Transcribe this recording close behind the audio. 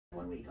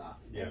week off.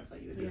 Yeah. Right? So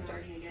you would be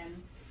starting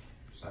again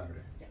Saturday.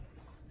 Yeah.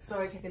 So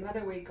I take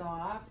another week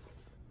off.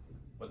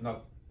 But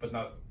not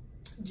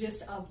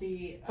just of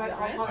the But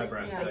IBRANs, I'll- IBRANs, yeah.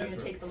 but the you're gonna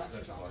actual- take the lectures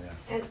that's off. all,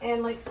 yeah.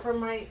 And like for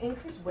my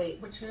increased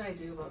weight, what should I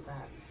do about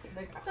that?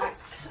 Like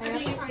That's, I am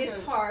mean, trying it's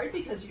to- hard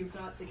because you've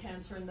got the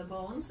cancer in the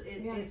bones.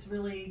 Yeah. It's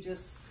really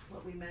just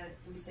what we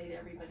say to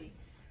everybody.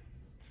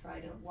 Try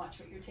to watch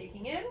what you're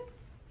taking in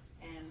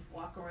and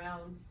walk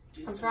around.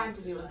 Do I'm some trying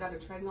to do. I've got a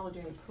exercises. treadmill,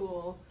 doing a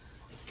pool.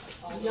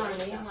 All You know what I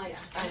that mean? stuff, Like, yeah.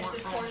 I And want-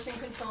 it's just portion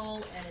control,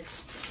 and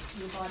it's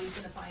your body's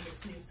gonna find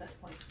its new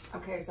set point.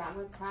 Okay, is that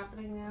what's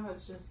happening now?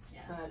 It's just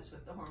Yeah, that. just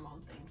with the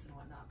hormone things and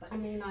whatnot. But I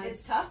mean,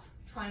 it's tough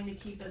trying to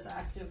keep as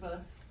active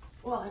a.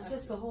 well, it's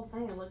just the whole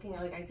thing of looking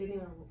at, like, I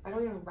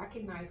don't even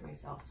recognize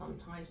myself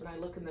sometimes when I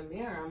look in the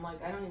mirror. I'm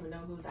like, I don't even know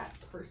who that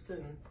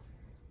person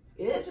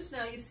Yeah, is. just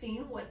now you've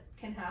seen what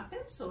can happen,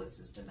 so it's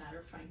just a matter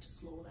of trying to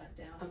slow that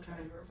down and Okay. try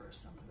to reverse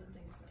some of the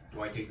things that are.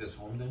 Do I take this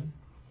home then?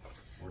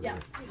 Or do Yeah,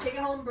 you take it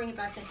home and bring it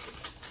back next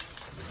week.